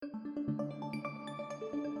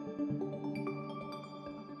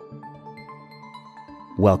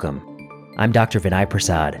Welcome. I'm Dr. Vinay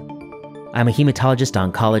Prasad. I'm a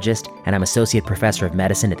hematologist-oncologist, and I'm Associate Professor of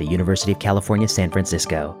Medicine at the University of California, San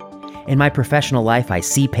Francisco. In my professional life, I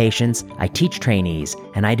see patients, I teach trainees,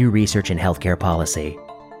 and I do research in healthcare policy.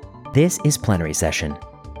 This is Plenary Session.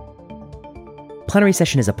 Plenary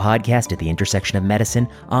Session is a podcast at the intersection of medicine,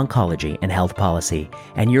 oncology, and health policy,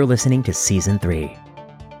 and you're listening to Season 3.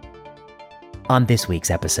 On this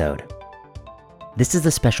week's episode, this is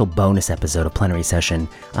a special bonus episode of Plenary Session.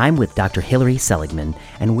 I'm with Dr. Hilary Seligman,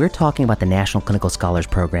 and we're talking about the National Clinical Scholars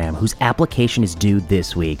Program, whose application is due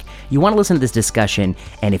this week. You want to listen to this discussion,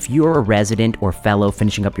 and if you're a resident or fellow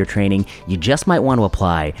finishing up your training, you just might want to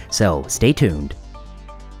apply, so stay tuned.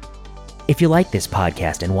 If you like this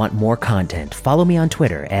podcast and want more content, follow me on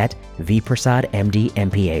Twitter at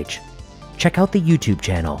vprasadmdmph. Check out the YouTube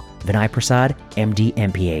channel, Vinay Prasad, MD,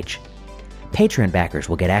 MPH. Patreon backers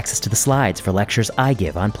will get access to the slides for lectures I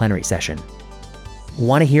give on Plenary Session.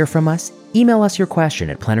 Want to hear from us? Email us your question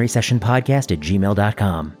at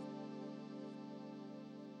plenarysessionpodcast@gmail.com.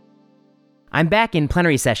 I'm back in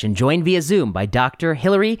Plenary Session, joined via Zoom by Dr.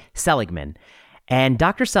 Hilary Seligman. And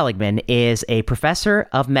Dr. Seligman is a professor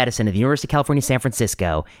of medicine at the University of California, San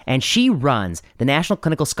Francisco, and she runs the National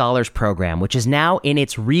Clinical Scholars Program, which is now in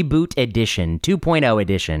its reboot edition, 2.0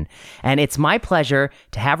 edition. And it's my pleasure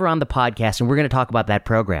to have her on the podcast, and we're going to talk about that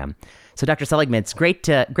program. So, Dr. Seligman, it's great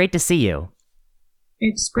to see you.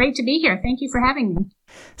 It's great to be here. Thank you for having me.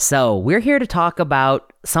 So we're here to talk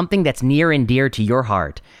about something that's near and dear to your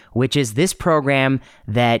heart, which is this program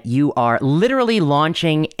that you are literally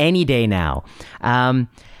launching any day now. I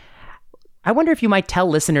wonder if you might tell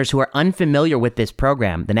listeners who are unfamiliar with this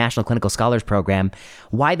program, the National Clinical Scholars Program,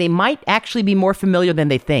 why they might actually be more familiar than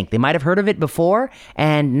they think. They might have heard of it before,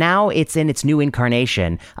 and now it's in its new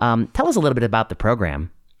incarnation. Tell us a little bit about the program.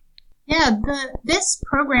 Yeah, this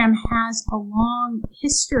program has a long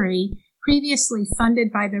history, previously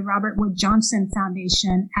funded by the Robert Wood Johnson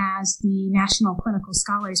Foundation as the National Clinical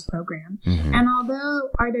Scholars Program. Mm-hmm. And although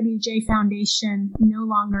RWJ Foundation no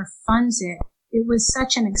longer funds it, it was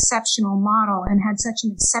such an exceptional model and had such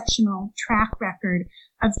an exceptional track record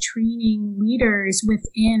of training leaders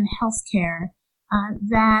within healthcare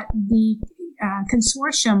that the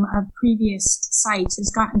consortium of previous sites has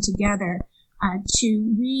gotten together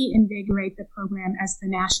to reinvigorate the program as the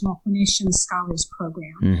National Clinician Scholars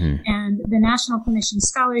Program. Mm-hmm. And the National Clinician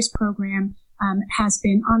Scholars Program has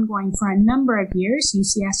been ongoing for a number of years,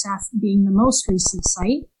 UCSF being the most recent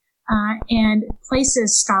site, and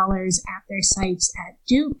places scholars at their sites at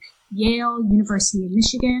Duke, Yale, University of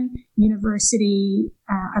Michigan, University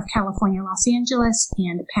of California, Los Angeles,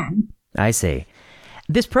 and Penn. I see.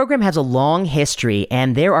 This program has a long history,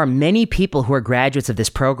 and there are many people who are graduates of this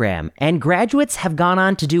program. And graduates have gone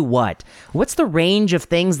on to do what? What's the range of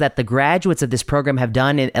things that the graduates of this program have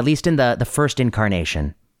done, at least in the first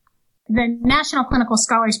incarnation? The National Clinical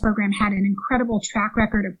Scholars Program had an incredible track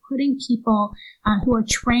record of putting people who are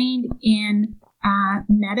trained in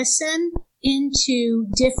medicine into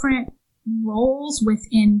different roles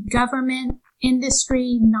within government,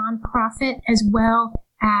 industry, nonprofit, as well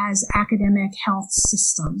as academic health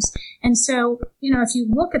systems. And so, if you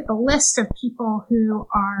look at the list of people who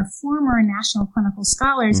are former National Clinical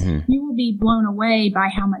Scholars, mm-hmm. you will be blown away by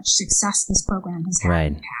how much success this program has had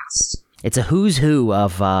in the past. It's a who's who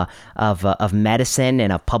of medicine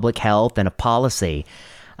and of public health and of policy.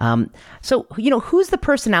 So, who's the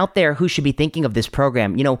person out there who should be thinking of this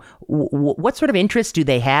program? What sort of interests do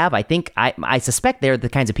they have? I suspect they're the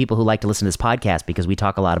kinds of people who like to listen to this podcast because we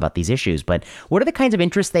talk a lot about these issues. But what are the kinds of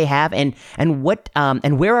interests they have, and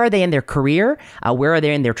where are they in their career? Where are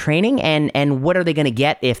they in their training, and what are they going to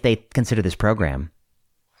get if they consider this program?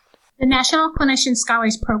 The National Clinician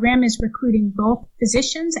Scholars Program is recruiting both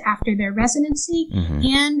physicians after their residency mm-hmm.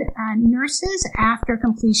 and nurses after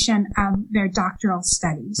completion of their doctoral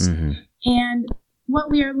studies. Mm-hmm. And what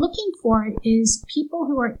we are looking for is people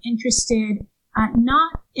who are interested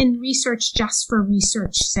not in research just for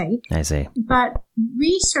research's sake, I see, but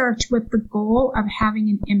research with the goal of having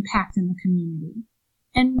an impact in the community.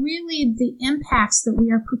 And really, the impacts that we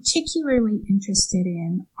are particularly interested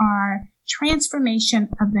in are transformation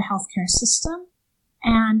of the healthcare system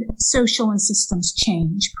and social and systems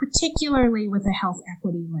change, particularly with a health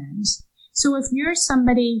equity lens. So if you're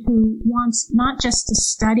somebody who wants not just to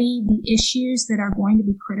study the issues that are going to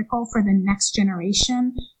be critical for the next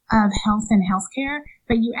generation of health and healthcare,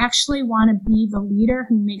 but you actually want to be the leader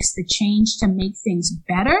who makes the change to make things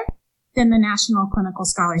better, then the National Clinical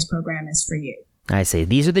Scholars Program is for you. I see.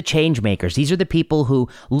 These are the change makers. These are the people who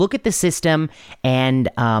look at the system and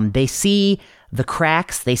they see the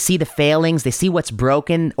cracks, they see the failings, they see what's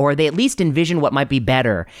broken, or they at least envision what might be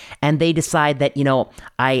better. And they decide that,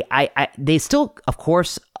 they still, of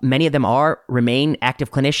course, many of them remain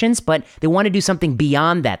active clinicians, but they want to do something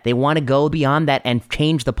beyond that. They want to go beyond that and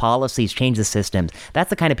change the policies, change the systems. That's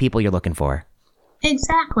the kind of people you're looking for.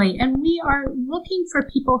 Exactly. And we are looking for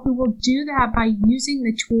people who will do that by using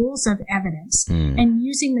the tools of evidence and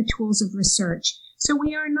using the tools of research. So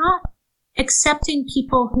we are not accepting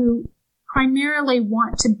people who primarily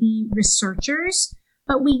want to be researchers,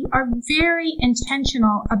 but we are very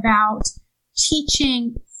intentional about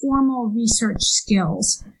teaching formal research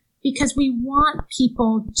skills because we want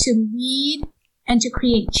people to lead and to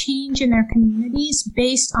create change in their communities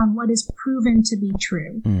based on what is proven to be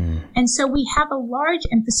true. And so we have a large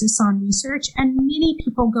emphasis on research, and many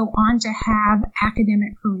people go on to have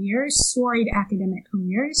academic careers, storied academic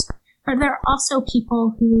careers, but there are also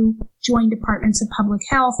people who join departments of public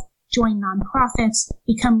health, join nonprofits,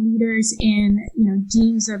 become leaders in,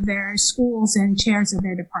 deans of their schools and chairs of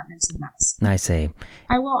their departments of medicine. I see.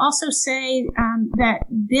 I will also say that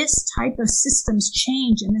this type of systems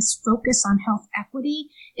change and this focus on health equity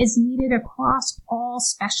is needed across all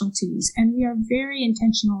specialties. And we are very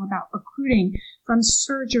intentional about recruiting from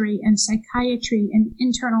surgery and psychiatry and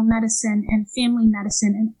internal medicine and family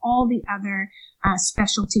medicine and all the other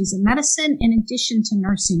specialties of medicine in addition to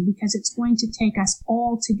nursing, because it's going to take us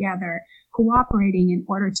all together cooperating in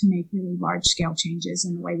order to make really large-scale changes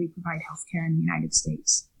in the way we provide healthcare in the United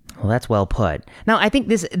States. Well, that's well put. Now, I think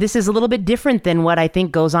this is a little bit different than what I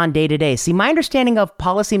think goes on day to day. See, my understanding of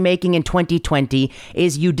policy making in 2020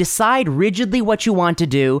 is you decide rigidly what you want to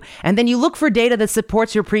do, and then you look for data that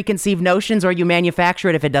supports your preconceived notions, or you manufacture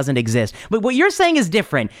it if it doesn't exist. But what you're saying is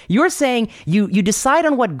different. You're saying you decide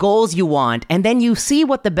on what goals you want, and then you see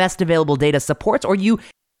what the best available data supports, or you...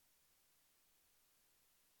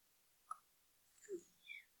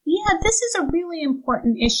 Yeah, this is a really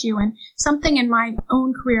important issue, and something in my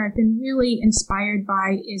own career I've been really inspired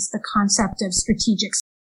by is the concept of strategic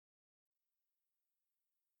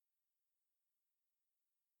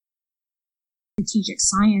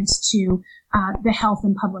science to the health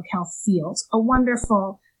and public health fields. A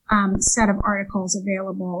wonderful set of articles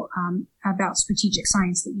available about strategic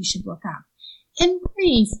science that you should look up. In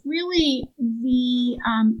brief, really the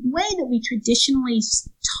way that we traditionally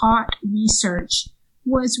taught research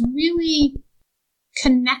was really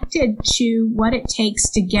connected to what it takes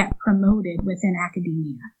to get promoted within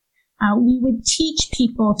academia. We would teach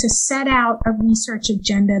people to set out a research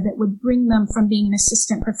agenda that would bring them from being an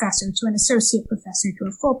assistant professor to an associate professor to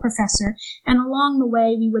a full professor. And along the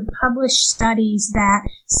way, we would publish studies that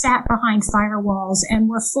sat behind firewalls and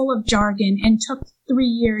were full of jargon and took 3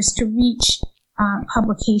 years to reach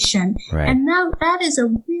publication. Right. And that is a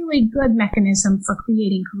really good mechanism for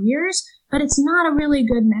creating careers, but it's not a really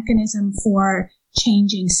good mechanism for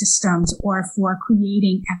changing systems or for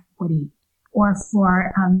creating equity or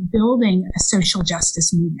for building a social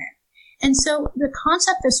justice movement. And so the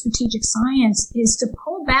concept of strategic science is to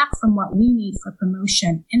pull back from what we need for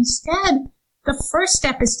promotion. Instead, the first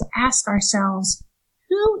step is to ask ourselves,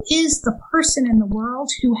 who is the person in the world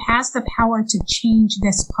who has the power to change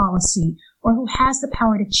this policy or who has the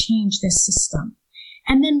power to change this system?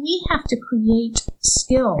 And then we have to create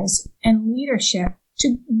skills and leadership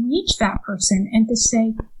to reach that person and to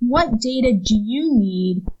say, what data do you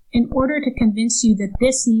need in order to convince you that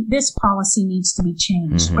this policy needs to be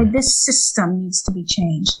changed or this system needs to be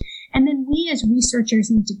changed? And then we as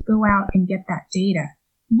researchers need to go out and get that data.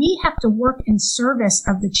 We have to work in service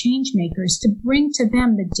of the change makers to bring to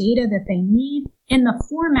them the data that they need in the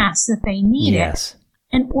formats that they need it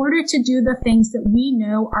in order to do the things that we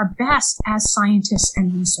know are best as scientists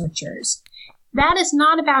and researchers. That is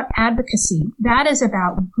not about advocacy. That is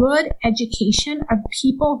about good education of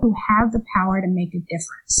people who have the power to make a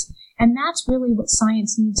difference. And that's really what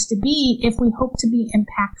science needs to be if we hope to be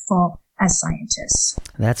impactful as scientists.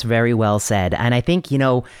 That's very well said. And I think,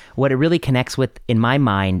 what it really connects with in my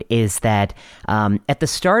mind is that at the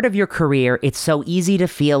start of your career, it's so easy to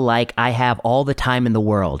feel like I have all the time in the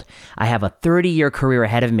world. I have a 30-year career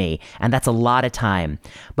ahead of me, and that's a lot of time.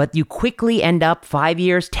 But you quickly end up 5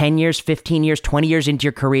 years, 10 years, 15 years, 20 years into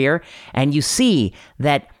your career, and you see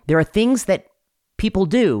that there are things that people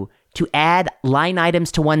do to add line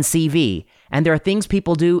items to one's CV. And there are things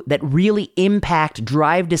people do that really impact,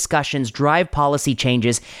 drive discussions, drive policy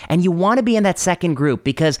changes. And you want to be in that second group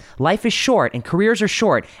because life is short and careers are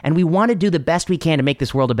short. And we want to do the best we can to make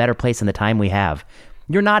this world a better place in the time we have.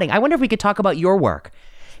 You're nodding. I wonder if we could talk about your work.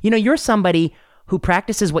 You're somebody who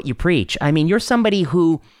practices what you preach. I mean, you're somebody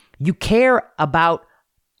who you care about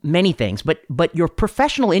many things, but your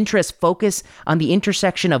professional interests focus on the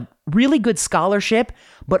intersection of really good scholarship,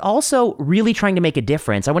 but also really trying to make a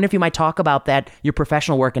difference. I wonder if you might talk about that, your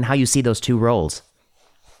professional work, and how you see those two roles.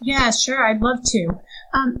 Yeah, sure. I'd love to.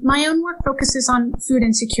 My own work focuses on food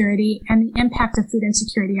insecurity and the impact of food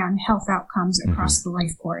insecurity on health outcomes across the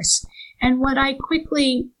life course. And what I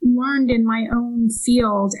quickly learned in my own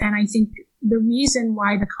field, and I think the reason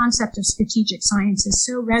why the concept of strategic science is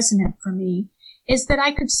so resonant for me, is that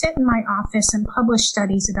I could sit in my office and publish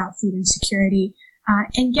studies about food insecurity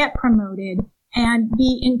and get promoted and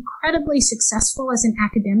be incredibly successful as an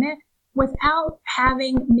academic without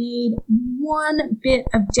having made one bit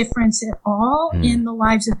of difference at all in the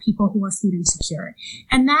lives of people who are food insecure.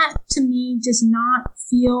 And that, to me, does not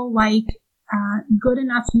feel like good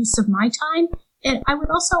enough use of my time. And I would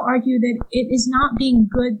also argue that it is not being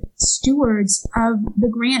good stewards of the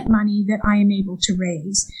grant money that I am able to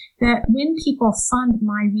raise. That when people fund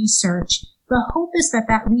my research, the hope is that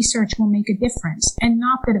that research will make a difference and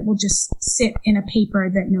not that it will just sit in a paper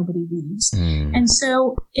that nobody reads. And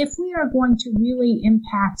so if we are going to really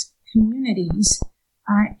impact communities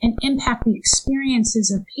and impact the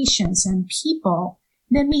experiences of patients and people,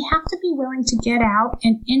 then we have to be willing to get out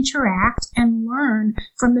and interact and learn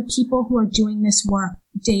from the people who are doing this work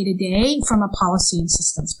day to day from a policy and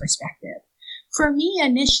systems perspective. For me,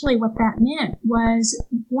 initially, what that meant was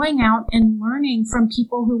going out and learning from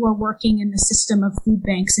people who were working in the system of food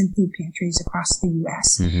banks and food pantries across the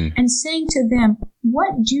U.S. And saying to them,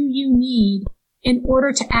 what do you need in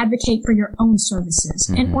order to advocate for your own services,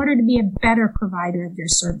 in order to be a better provider of your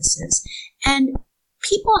services? And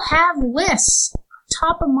people have lists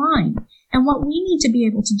top of mind. And what we need to be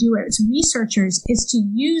able to do as researchers is to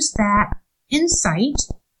use that insight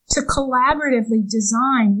to collaboratively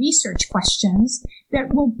design research questions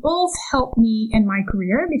that will both help me in my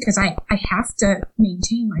career, because I have to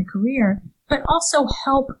maintain my career, but also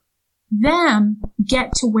help them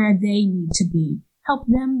get to where they need to be, help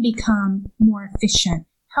them become more efficient,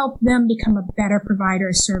 help them become a better provider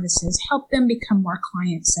of services, help them become more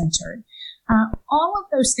client-centered. All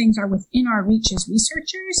of those things are within our reach as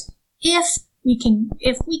researchers if we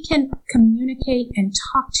can communicate and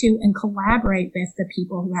talk to and collaborate with the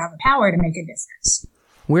people who have the power to make a difference.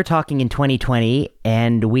 We're talking in 2020,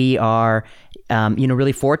 and we are,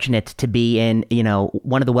 really fortunate to be in,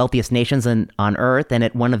 one of the wealthiest nations on Earth, and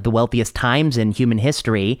at one of the wealthiest times in human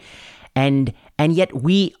history, and yet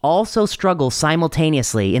we also struggle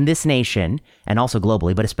simultaneously in this nation, and also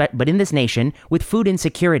globally, but in this nation, with food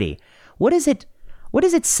insecurity. What does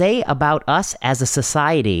it say about us as a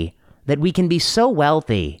society that we can be so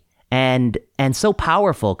wealthy and so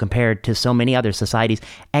powerful compared to so many other societies,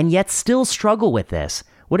 and yet still struggle with this?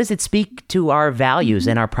 What does it speak to our values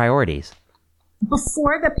and our priorities?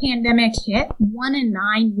 Before the pandemic hit, 1 in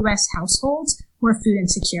 9 U.S. households were food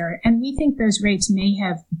insecure, and we think those rates may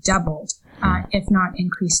have doubled, if not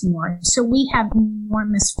increased more. So we have an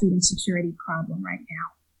enormous food insecurity problem right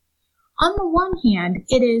now. On the one hand,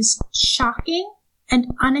 it is shocking and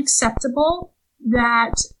unacceptable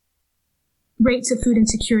that rates of food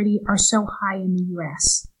insecurity are so high in the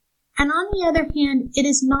U.S. And on the other hand, it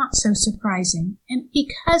is not so surprising. And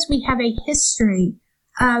because we have a history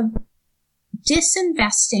of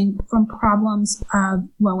disinvesting from problems of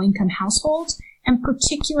low-income households, and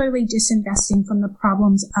particularly disinvesting from the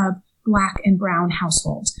problems of Black and brown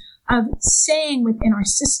households, of saying within our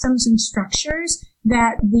systems and structures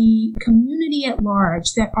that the community at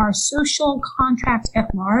large, that our social contract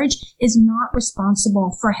at large is not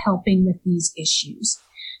responsible for helping with these issues.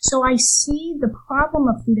 So I see the problem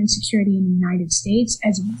of food insecurity in the United States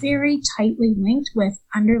as very tightly linked with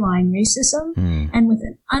underlying racism and with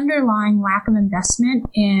an underlying lack of investment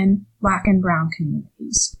in Black and brown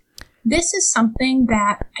communities. This is something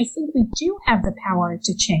that I think we do have the power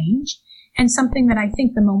to change, and something that I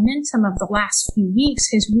think the momentum of the last few weeks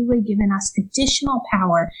has really given us additional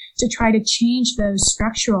power to try to change those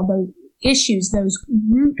structural, those issues, those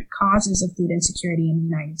root causes of food insecurity in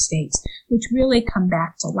the United States, which really come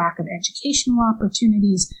back to lack of educational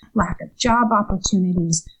opportunities, lack of job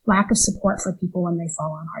opportunities, lack of support for people when they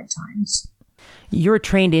fall on hard times. You're a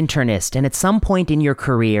trained internist, and at some point in your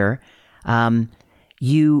career,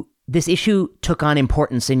 this issue took on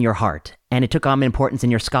importance in your heart, and it took on importance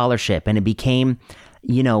in your scholarship, and it became,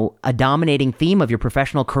 a dominating theme of your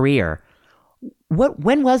professional career.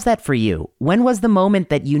 When was that for you? When was the moment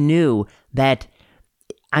that you knew that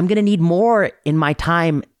I'm going to need more in my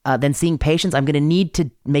time than seeing patients? I'm going to need to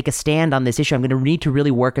make a stand on this issue. I'm going to need to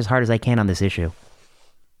really work as hard as I can on this issue.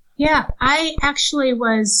 Yeah, I actually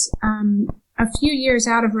was a few years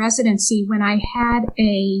out of residency when I had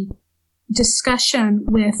a discussion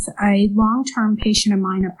with a long-term patient of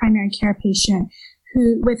mine, a primary care patient,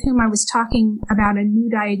 with whom I was talking about a new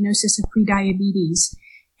diagnosis of prediabetes.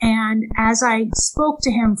 And as I spoke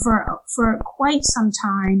to him for quite some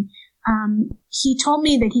time, he told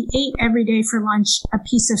me that he ate every day for lunch a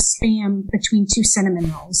piece of Spam between 2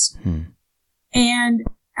 cinnamon rolls. And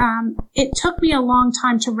it took me a long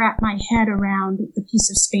time to wrap my head around the piece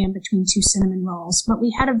of Spam between 2 cinnamon rolls, but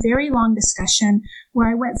we had a very long discussion where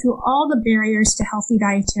I went through all the barriers to healthy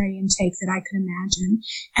dietary intake that I could imagine.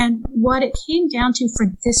 And what it came down to for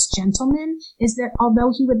this gentleman is that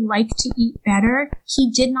although he would like to eat better, he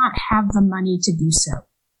did not have the money to do so.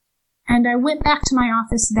 And I went back to my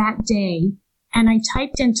office that day and I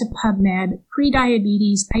typed into PubMed,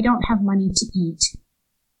 prediabetes, I don't have money to eat.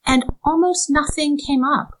 And almost nothing came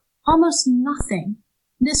up. Almost nothing.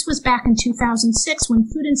 This was back in 2006 when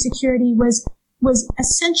food insecurity was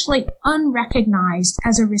essentially unrecognized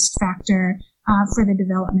as a risk factor for the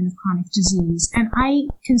development of chronic disease. And I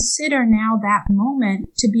consider now that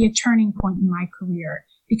moment to be a turning point in my career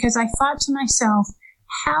because I thought to myself,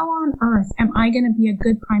 how on earth am I going to be a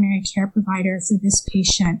good primary care provider for this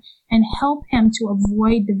patient and help him to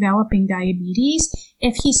avoid developing diabetes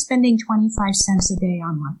if he's spending 25 cents a day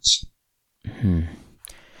on lunch?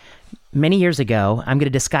 Many years ago, I'm going to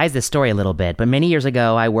disguise this story a little bit, but many years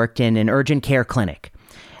ago, I worked in an urgent care clinic.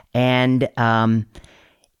 And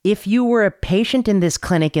if you were a patient in this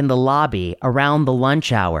clinic in the lobby around the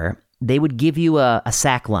lunch hour, they would give you a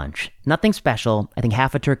sack lunch. Nothing special. I think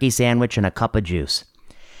half a turkey sandwich and a cup of juice.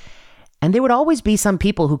 And there would always be some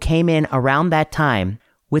people who came in around that time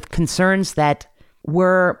with concerns that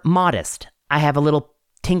were modest. I have a little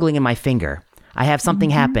tingling in my finger. I have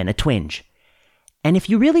something happen, a twinge. And if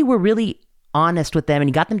you really were really honest with them and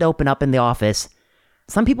you got them to open up in the office,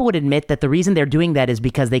 some people would admit that the reason they're doing that is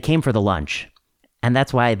because they came for the lunch. And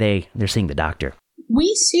that's why they're seeing the doctor.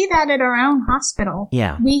 We see that at our own hospital.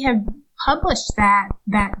 Yeah. We have published that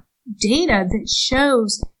data that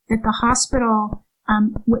shows that the hospital,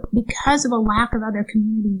 because of a lack of other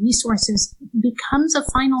community resources, becomes a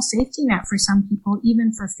final safety net for some people,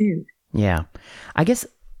 even for food. Yeah. I guess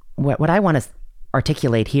what I want to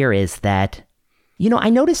articulate here is that,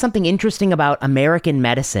 I noticed something interesting about American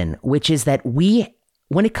medicine, which is that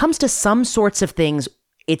when it comes to some sorts of things,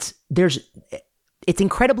 it's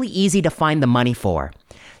incredibly easy to find the money for.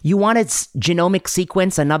 You want to genomic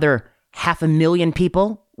sequence another 500,000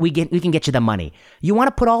 people? We can get you the money. You want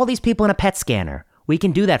to put all these people in a PET scanner? We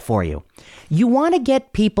can do that for you. You want to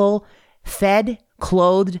get people fed,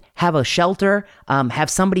 clothed, have a shelter, have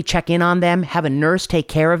somebody check in on them, have a nurse take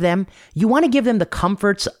care of them. You want to give them the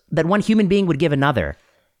comforts that one human being would give another.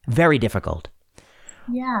 Very difficult.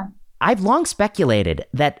 Yeah. I've long speculated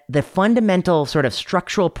that the fundamental sort of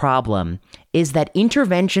structural problem is that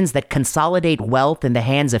interventions that consolidate wealth in the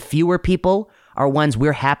hands of fewer people are ones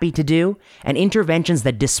we're happy to do, and interventions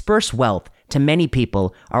that disperse wealth to many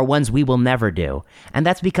people are ones we will never do. And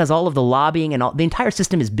that's because all of the lobbying and the entire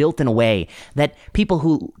system is built in a way that people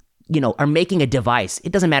who, are making a device,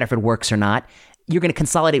 it doesn't matter if it works or not, you're going to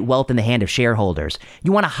consolidate wealth in the hand of shareholders.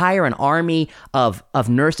 You want to hire an army of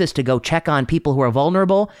nurses to go check on people who are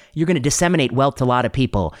vulnerable, you're going to disseminate wealth to a lot of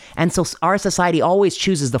people. And so our society always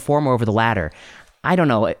chooses the former over the latter. I don't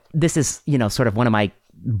know. This is, sort of one of my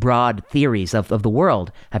broad theories of the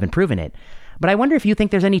world. I haven't proven it. But I wonder if you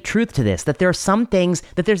think there's any truth to this, that there are some things,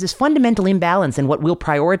 that there's this fundamental imbalance in what we'll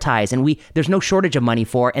prioritize and there's no shortage of money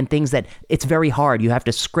for, and things that it's very hard. You have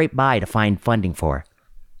to scrape by to find funding for.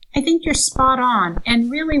 I think you're spot on.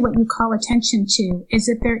 And really what you call attention to is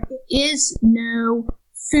that there is no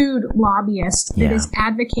food lobbyist that is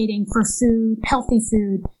advocating for food, healthy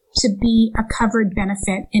food, to be a covered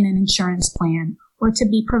benefit in an insurance plan or to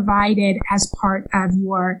be provided as part of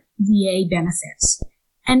your VA benefits.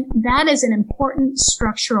 And that is an important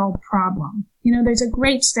structural problem. There's a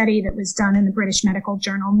great study that was done in the British Medical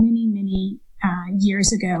Journal many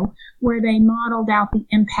years ago, where they modeled out the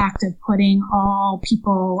impact of putting all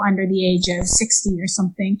people under the age of 60 or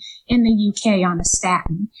something in the UK on a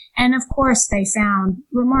statin. And of course, they found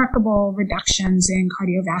remarkable reductions in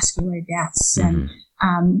cardiovascular deaths and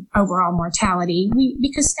overall mortality,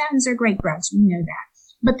 because statins are great drugs. We know that.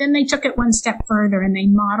 But then they took it one step further and they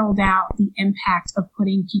modeled out the impact of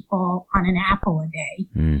putting people on an apple a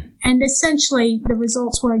day. And essentially, the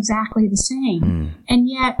results were exactly the same. And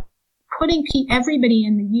yet, putting everybody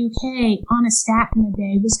in the UK on a statin a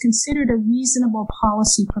day was considered a reasonable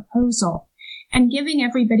policy proposal. And giving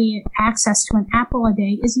everybody access to an apple a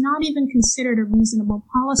day is not even considered a reasonable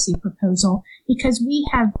policy proposal, because we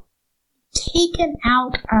have taken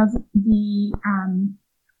out of the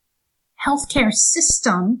healthcare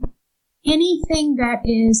system anything that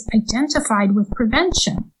is identified with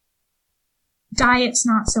prevention. Diet's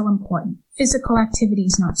not so important. Physical activity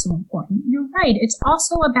is not so important. You're right. It's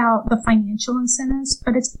also about the financial incentives,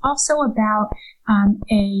 but it's also about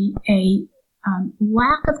a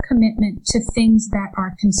lack of commitment to things that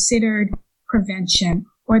are considered prevention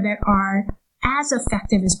or that are as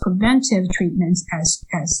effective as preventive treatments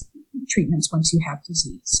as treatments once you have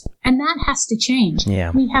disease. And that has to change.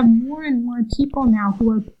 Yeah. We have more and more people now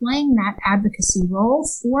who are playing that advocacy role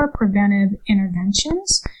for preventive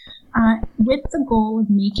interventions with the goal of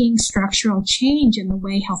making structural change in the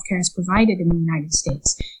way healthcare is provided in the United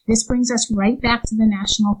States. This brings us right back to the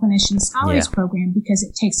National Clinician Scholars Program, because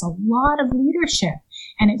it takes a lot of leadership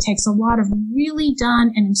and it takes a lot of really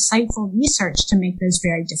done and insightful research to make those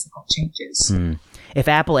very difficult changes. If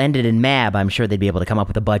Apple ended in MAB, I'm sure they'd be able to come up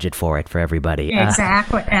with a budget for it for everybody.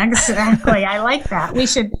 Exactly. I like that. We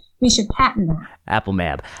should patent that. Apple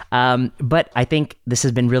MAB. But I think this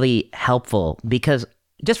has been really helpful, because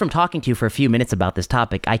just from talking to you for a few minutes about this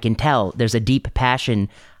topic, I can tell there's a deep passion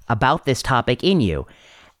about this topic in you.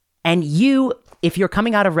 And you, if you're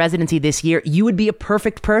coming out of residency this year, you would be a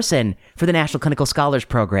perfect person for the National Clinical Scholars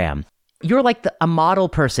Program. You're like a model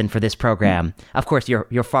person for this program. Of course,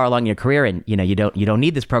 you're far along in your career, and you don't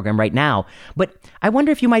need this program right now. But I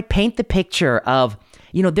wonder if you might paint the picture of,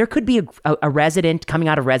 there could be a resident coming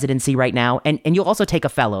out of residency right now, and you'll also take a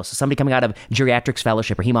fellow, so somebody coming out of geriatrics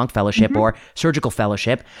fellowship or hem-onc fellowship or surgical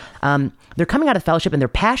fellowship. They're coming out of fellowship and they're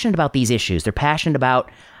passionate about these issues. They're passionate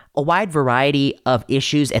about a wide variety of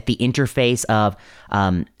issues at the interface of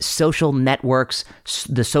social networks,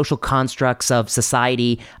 the social constructs of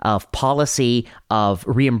society, of policy, of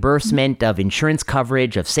reimbursement, of insurance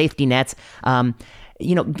coverage, of safety nets. Kind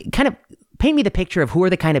of paint me the picture of who are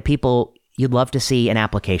the kind of people you'd love to see an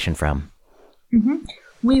application from.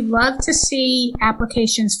 We love to see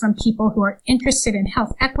applications from people who are interested in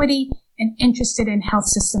health equity and interested in health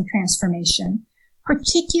system transformation,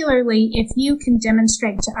 particularly if you can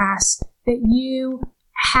demonstrate to us that you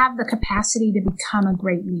have the capacity to become a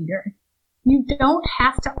great leader. You don't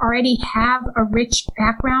have to already have a rich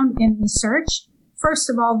background in research. First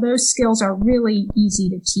of all, those skills are really easy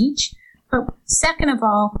to teach. But second of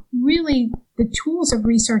all, really the tools of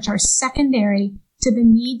research are secondary to the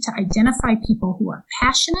need to identify people who are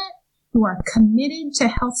passionate, who are committed to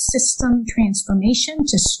health system transformation,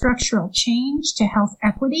 to structural change, to health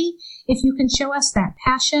equity. If you can show us that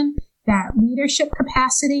passion, that leadership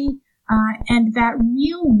capacity, and that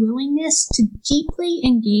real willingness to deeply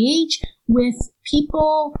engage with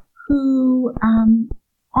people who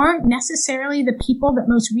aren't necessarily the people that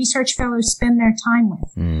most research fellows spend their time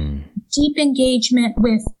with. Deep engagement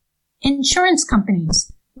with insurance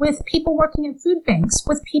companies, with people working at food banks,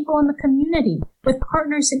 with people in the community, with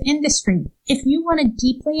partners in industry. If you want to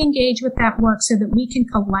deeply engage with that work so that we can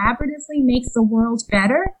collaboratively make the world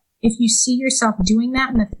better, if you see yourself doing that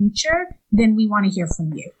in the future, then we want to hear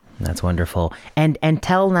from you. That's wonderful. And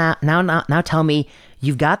now tell me,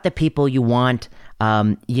 you've got the people you want,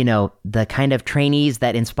 the kind of trainees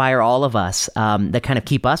that inspire all of us, that kind of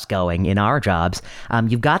keep us going in our jobs.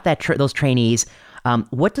 You've got those trainees.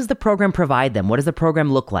 What does the program provide them? What does the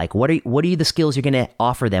program look like? What are the skills you're going to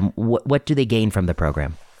offer them? What do they gain from the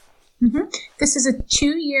program? This is a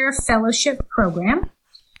 2-year fellowship program.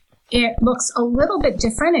 It looks a little bit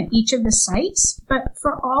different at each of the sites, but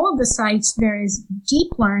for all of the sites, there is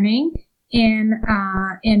deep learning in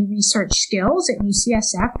research skills at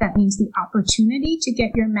UCSF. That means the opportunity to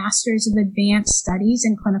get your Master's of Advanced Studies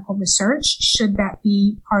in Clinical Research, should that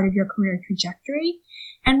be part of your career trajectory.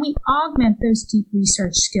 And we augment those deep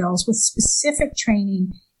research skills with specific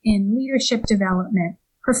training in leadership development,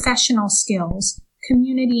 professional skills,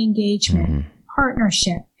 community engagement,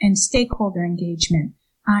 partnership, and stakeholder engagement.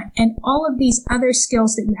 And all of these other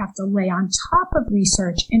skills that you have to lay on top of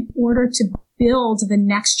research in order to build the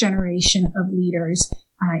next generation of leaders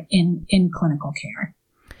in clinical care.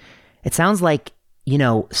 It sounds like,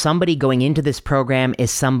 somebody going into this program is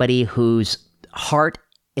somebody whose heart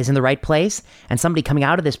is in the right place, and somebody coming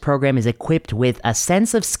out of this program is equipped with a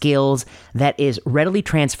sense of skills that is readily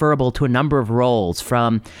transferable to a number of roles,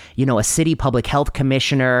 from, a city public health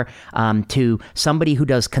commissioner to somebody who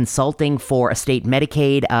does consulting for a state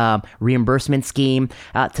Medicaid reimbursement scheme,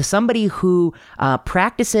 to somebody who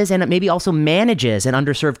practices and maybe also manages an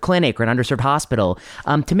underserved clinic or an underserved hospital,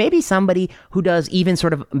 to maybe somebody who does even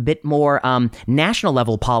sort of a bit more national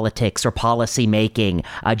level politics or policy making,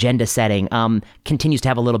 agenda setting, continues to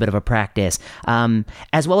have a little bit of a practice,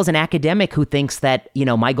 as well as an academic who thinks that,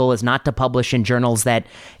 my goal is not to publish in journals that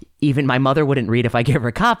even my mother wouldn't read if I gave her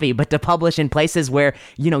a copy, but to publish in places where,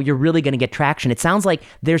 you're really going to get traction. It sounds like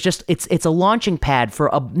there's just, it's a launching pad for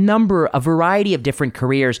a variety of different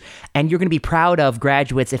careers. And you're going to be proud of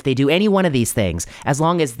graduates if they do any one of these things, as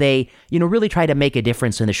long as they, really try to make a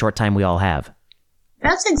difference in the short time we all have.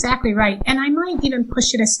 That's exactly right. And I might even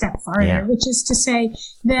push it a step farther, which is to say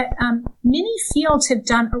that many fields have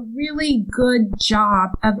done a really good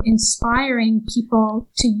job of inspiring people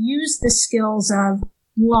to use the skills of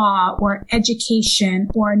law or education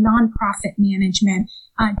or nonprofit management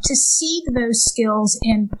to seed those skills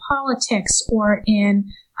in politics or in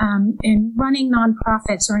running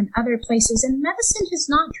nonprofits or in other places. And medicine has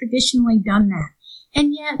not traditionally done that.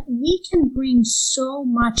 And yet we can bring so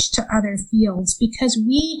much to other fields because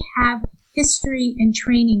we have history and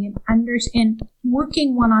training and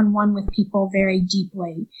working one-on-one with people very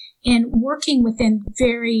deeply and working within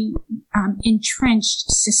very entrenched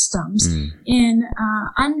systems in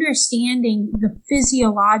understanding the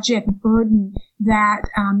physiologic burden that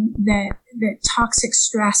toxic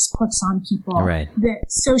stress puts on people, that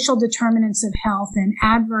social determinants of health and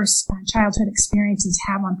adverse childhood experiences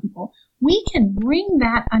have on people. We can bring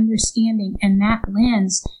that understanding and that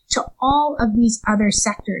lens to all of these other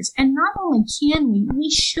sectors. And not only can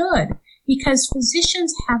we should, because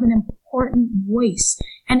physicians have an important voice,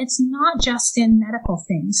 and it's not just in medical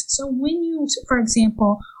things. So when you, for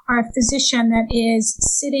example, are a physician that is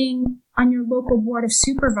sitting on your local board of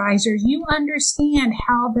supervisors, you understand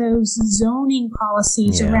how those zoning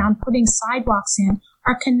policies around putting sidewalks in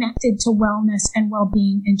are connected to wellness and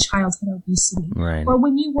well-being and childhood obesity. Right. Or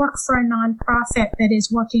when you work for a nonprofit that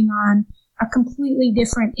is working on a completely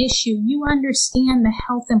different issue, you understand the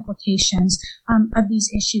health implications of these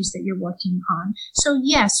issues that you're working on. So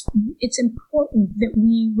yes, it's important that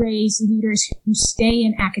we raise leaders who stay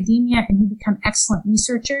in academia and who become excellent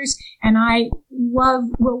researchers. And I will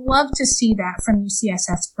love to see that from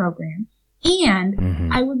UCSF's program.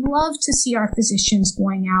 And I would love to see our physicians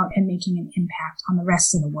going out and making an impact on the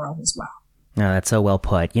rest of the world as well. No, that's so well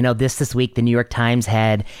put. This week, the New York Times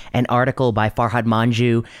had an article by Farhad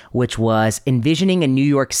Manjoo, which was envisioning a New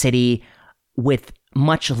York City with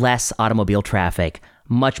much less automobile traffic,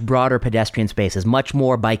 much broader pedestrian spaces, much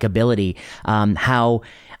more bikeability, how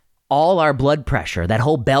all our blood pressure, that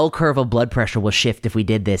whole bell curve of blood pressure will shift if we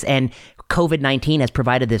did this. And COVID-19 has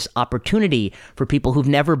provided this opportunity for people who've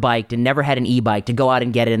never biked and never had an e-bike to go out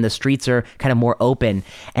and get it, and the streets are kind of more open.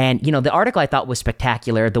 And, the article I thought was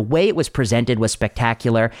spectacular. The way it was presented was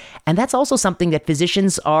spectacular. And that's also something that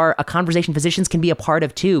a conversation physicians can be a part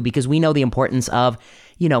of too, because we know the importance of,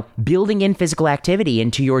 building in physical activity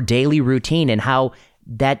into your daily routine and how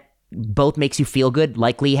that both makes you feel good,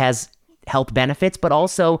 likely has health benefits, but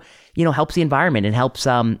also, helps the environment and helps,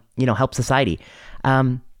 help society.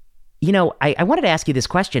 I wanted to ask you this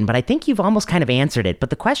question, but I think you've almost kind of answered it. But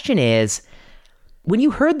the question is, when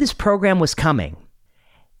you heard this program was coming,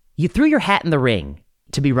 you threw your hat in the ring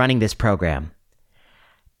to be running this program.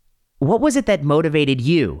 What was it that motivated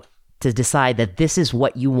you to decide that this is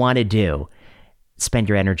what you want to do, spend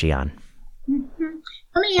your energy on?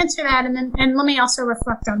 Let me answer that, and let me also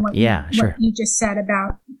reflect on what you just said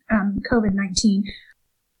about COVID-19.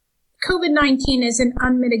 COVID-19 is an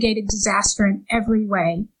unmitigated disaster in every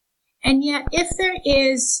way. And yet, if there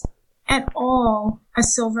is at all a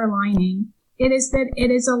silver lining, it is that it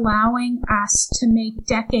is allowing us to make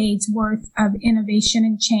decades worth of innovation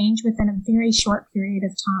and change within a very short period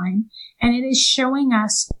of time. And it is showing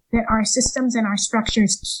us that our systems and our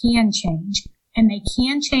structures can change, and they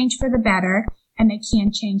can change for the better, and they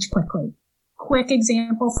can change quickly. Quick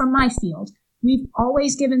example from my field. We've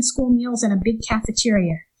always given school meals in a big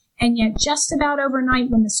cafeteria. And yet just about overnight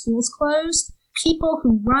when the schools closed, people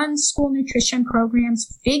who run school nutrition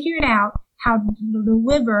programs figured out how to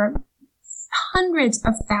deliver hundreds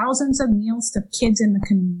of thousands of meals to kids in the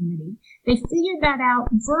community. They figured that out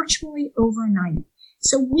virtually overnight.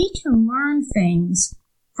 So we can learn things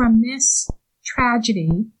from this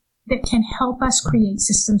tragedy that can help us create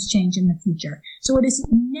systems change in the future. So it's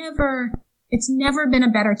never been a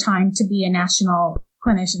better time to be a national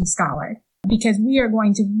clinician scholar, because we are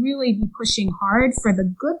going to really be pushing hard for the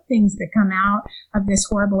good things that come out of this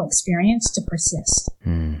horrible experience to persist.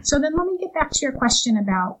 So then let me get back to your question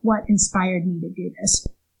about what inspired me to do this.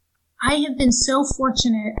 I have been so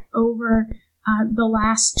fortunate over the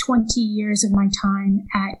last 20 years of my time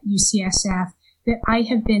at UCSF that I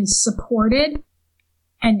have been supported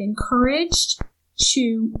and encouraged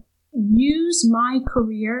to use my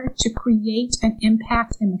career to create an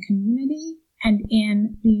impact in the community and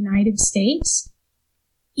in the United States.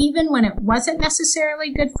 even when it wasn't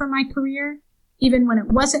necessarily good for my career, even when it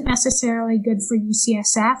wasn't necessarily good for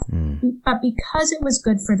UCSF, but because it was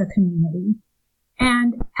good for the community.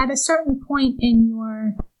 And at a certain point in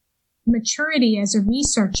your maturity as a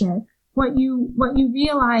researcher, what you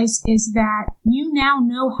realize is that you now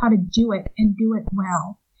know how to do it and do it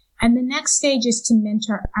well. And the next stage is to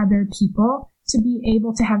mentor other people to be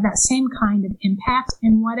able to have that same kind of impact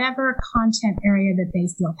in whatever content area that they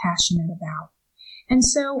feel passionate about. And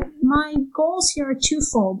so my goals here are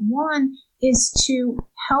twofold. One is to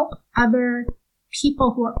help other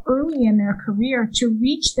people who are early in their career to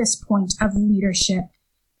reach this point of leadership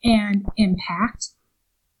and impact,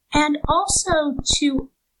 and also to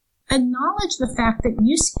acknowledge the fact that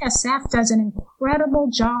UCSF does an incredible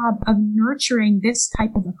job of nurturing this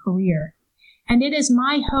type of a career. And it is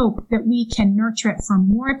my hope that we can nurture it for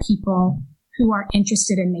more people who are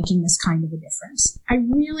interested in making this kind of a difference. I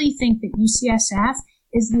really think that UCSF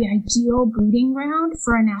is the ideal breeding ground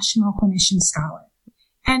for a national clinician scholar.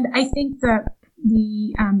 And I think that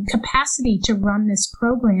the capacity to run this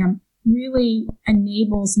program really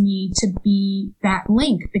enables me to be that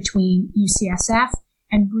link between UCSF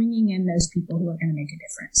and bringing in those people who are going to make a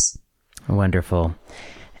difference. Wonderful.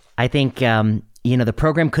 I think, the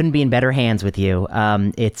program couldn't be in better hands with you.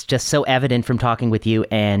 It's just so evident from talking with you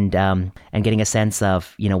and getting a sense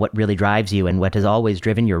of, what really drives you and what has always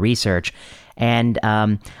driven your research. And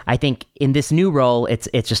I think in this new role, it's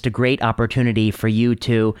just a great opportunity for you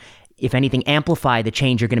to, if anything, amplify the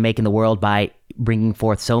change you're going to make in the world by bringing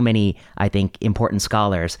forth so many, I think, important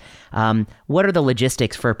scholars. What are the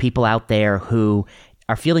logistics for people out there who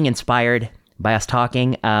are feeling inspired by us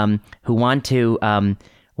talking, who want to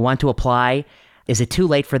apply? Is it too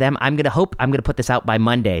late for them? I'm going to put this out by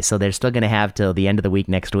Monday, so they're still going to have till the end of the week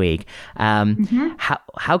next week.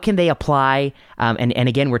 How can they apply? And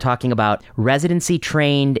again, we're talking about residency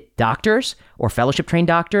trained doctors or fellowship trained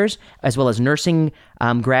doctors, as well as nursing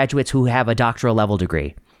graduates who have a doctoral level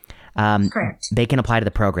degree. Correct. They can apply to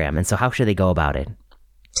the program. And so how should they go about it?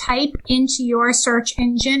 Type into your search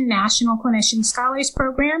engine National Clinician Scholars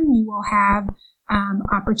Program. You will have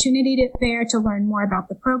opportunity there to learn more about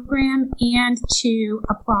the program and to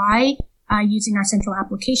apply using our central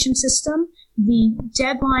application system. The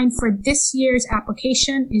deadline for this year's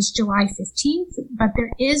application is July 15th, but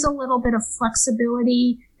there is a little bit of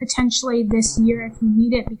flexibility potentially this year if you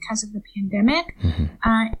need it because of the pandemic.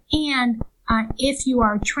 If you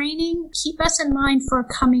are training, keep us in mind for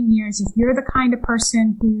coming years. If you're the kind of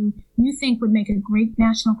person who you think would make a great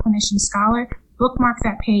national clinician scholar, bookmark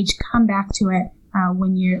that page, come back to it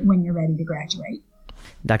when you're ready to graduate.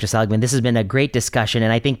 Dr. Seligman, this has been a great discussion,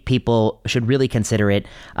 and I think people should really consider it.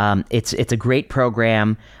 It's a great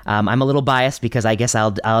program. I'm a little biased because I guess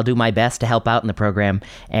I'll do my best to help out in the program,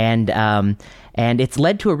 and it's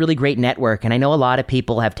led to a really great network. And I know a lot of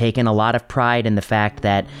people have taken a lot of pride in the fact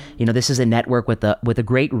that this is a network with a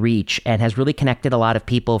great reach and has really connected a lot of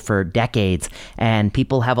people for decades. And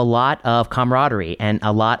people have a lot of camaraderie and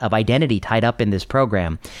a lot of identity tied up in this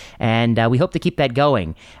program. And we hope to keep that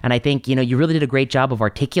going. And I think you really did a great job of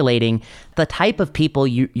articulating the type of people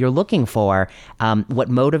you're looking for, what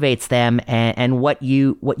motivates them, and what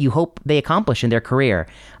you hope they accomplish in their career.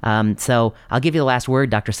 So I'll give you the last word,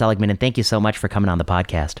 Dr. Seligman, and thank you so much for coming on the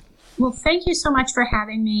podcast. Well, thank you so much for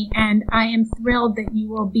having me, and I am thrilled that you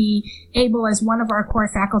will be able, as one of our core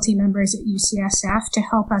faculty members at UCSF, to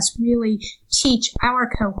help us really teach our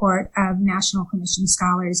cohort of national clinician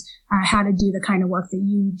scholars how to do the kind of work that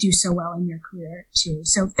you do so well in your career, too.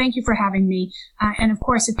 So thank you for having me. And of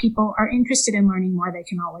course, if people are interested in learning more, they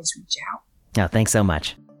can always reach out. Oh, thanks so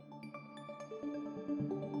much.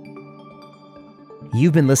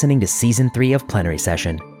 You've been listening to Season 3 of Plenary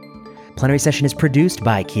Session. Plenary Session is produced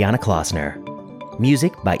by Kiana Klossner.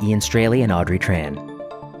 Music by Ian Straley and Audrey Tran.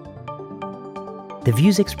 The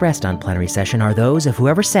views expressed on Plenary Session are those of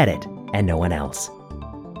whoever said it and no one else.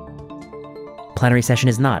 Plenary Session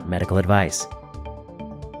is not medical advice.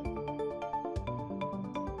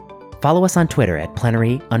 Follow us on Twitter at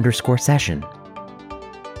plenary_session.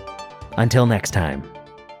 Until next time.